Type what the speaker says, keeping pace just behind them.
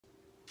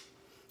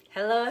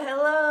Hello,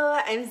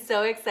 hello. I'm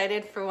so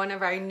excited for one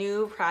of our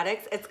new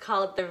products. It's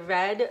called the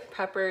red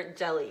pepper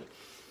jelly.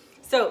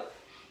 So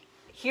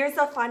here's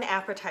a fun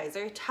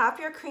appetizer. Top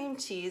your cream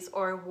cheese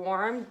or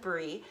warm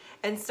brie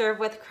and serve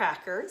with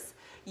crackers.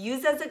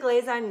 Use as a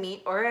glaze on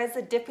meat or as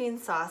a dipping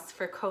sauce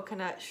for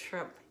coconut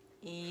shrimp.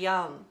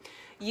 Yum.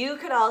 You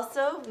could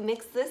also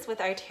mix this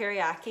with our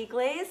teriyaki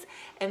glaze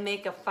and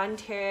make a fun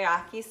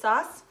teriyaki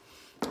sauce.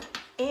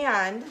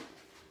 And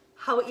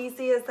how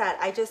easy is that?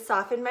 I just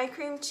softened my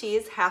cream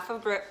cheese, half a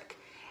brick,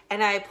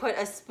 and I put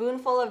a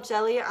spoonful of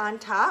jelly on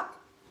top,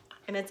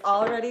 and it's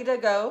all ready to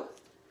go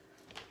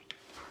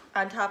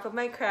on top of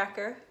my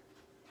cracker,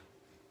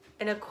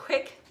 and a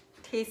quick,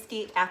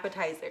 tasty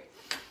appetizer.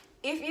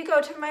 If you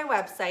go to my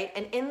website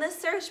and in the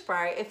search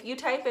bar, if you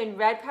type in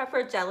red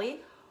pepper jelly,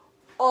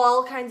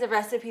 all kinds of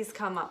recipes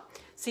come up.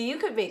 So you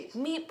could make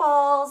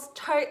meatballs,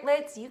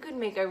 tartlets, you could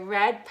make a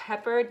red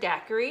pepper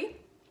daiquiri,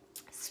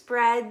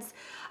 spreads,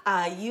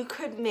 you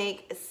could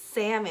make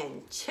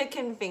salmon,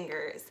 chicken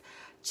fingers,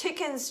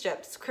 chicken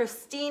strips,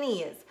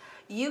 crostinis.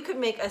 You could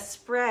make a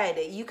spread.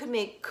 You could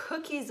make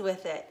cookies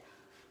with it.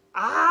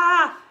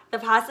 The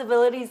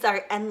possibilities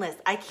are endless.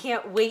 I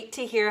can't wait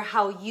to hear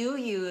how you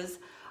use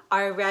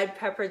our red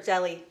pepper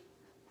jelly.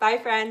 Bye,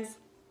 friends.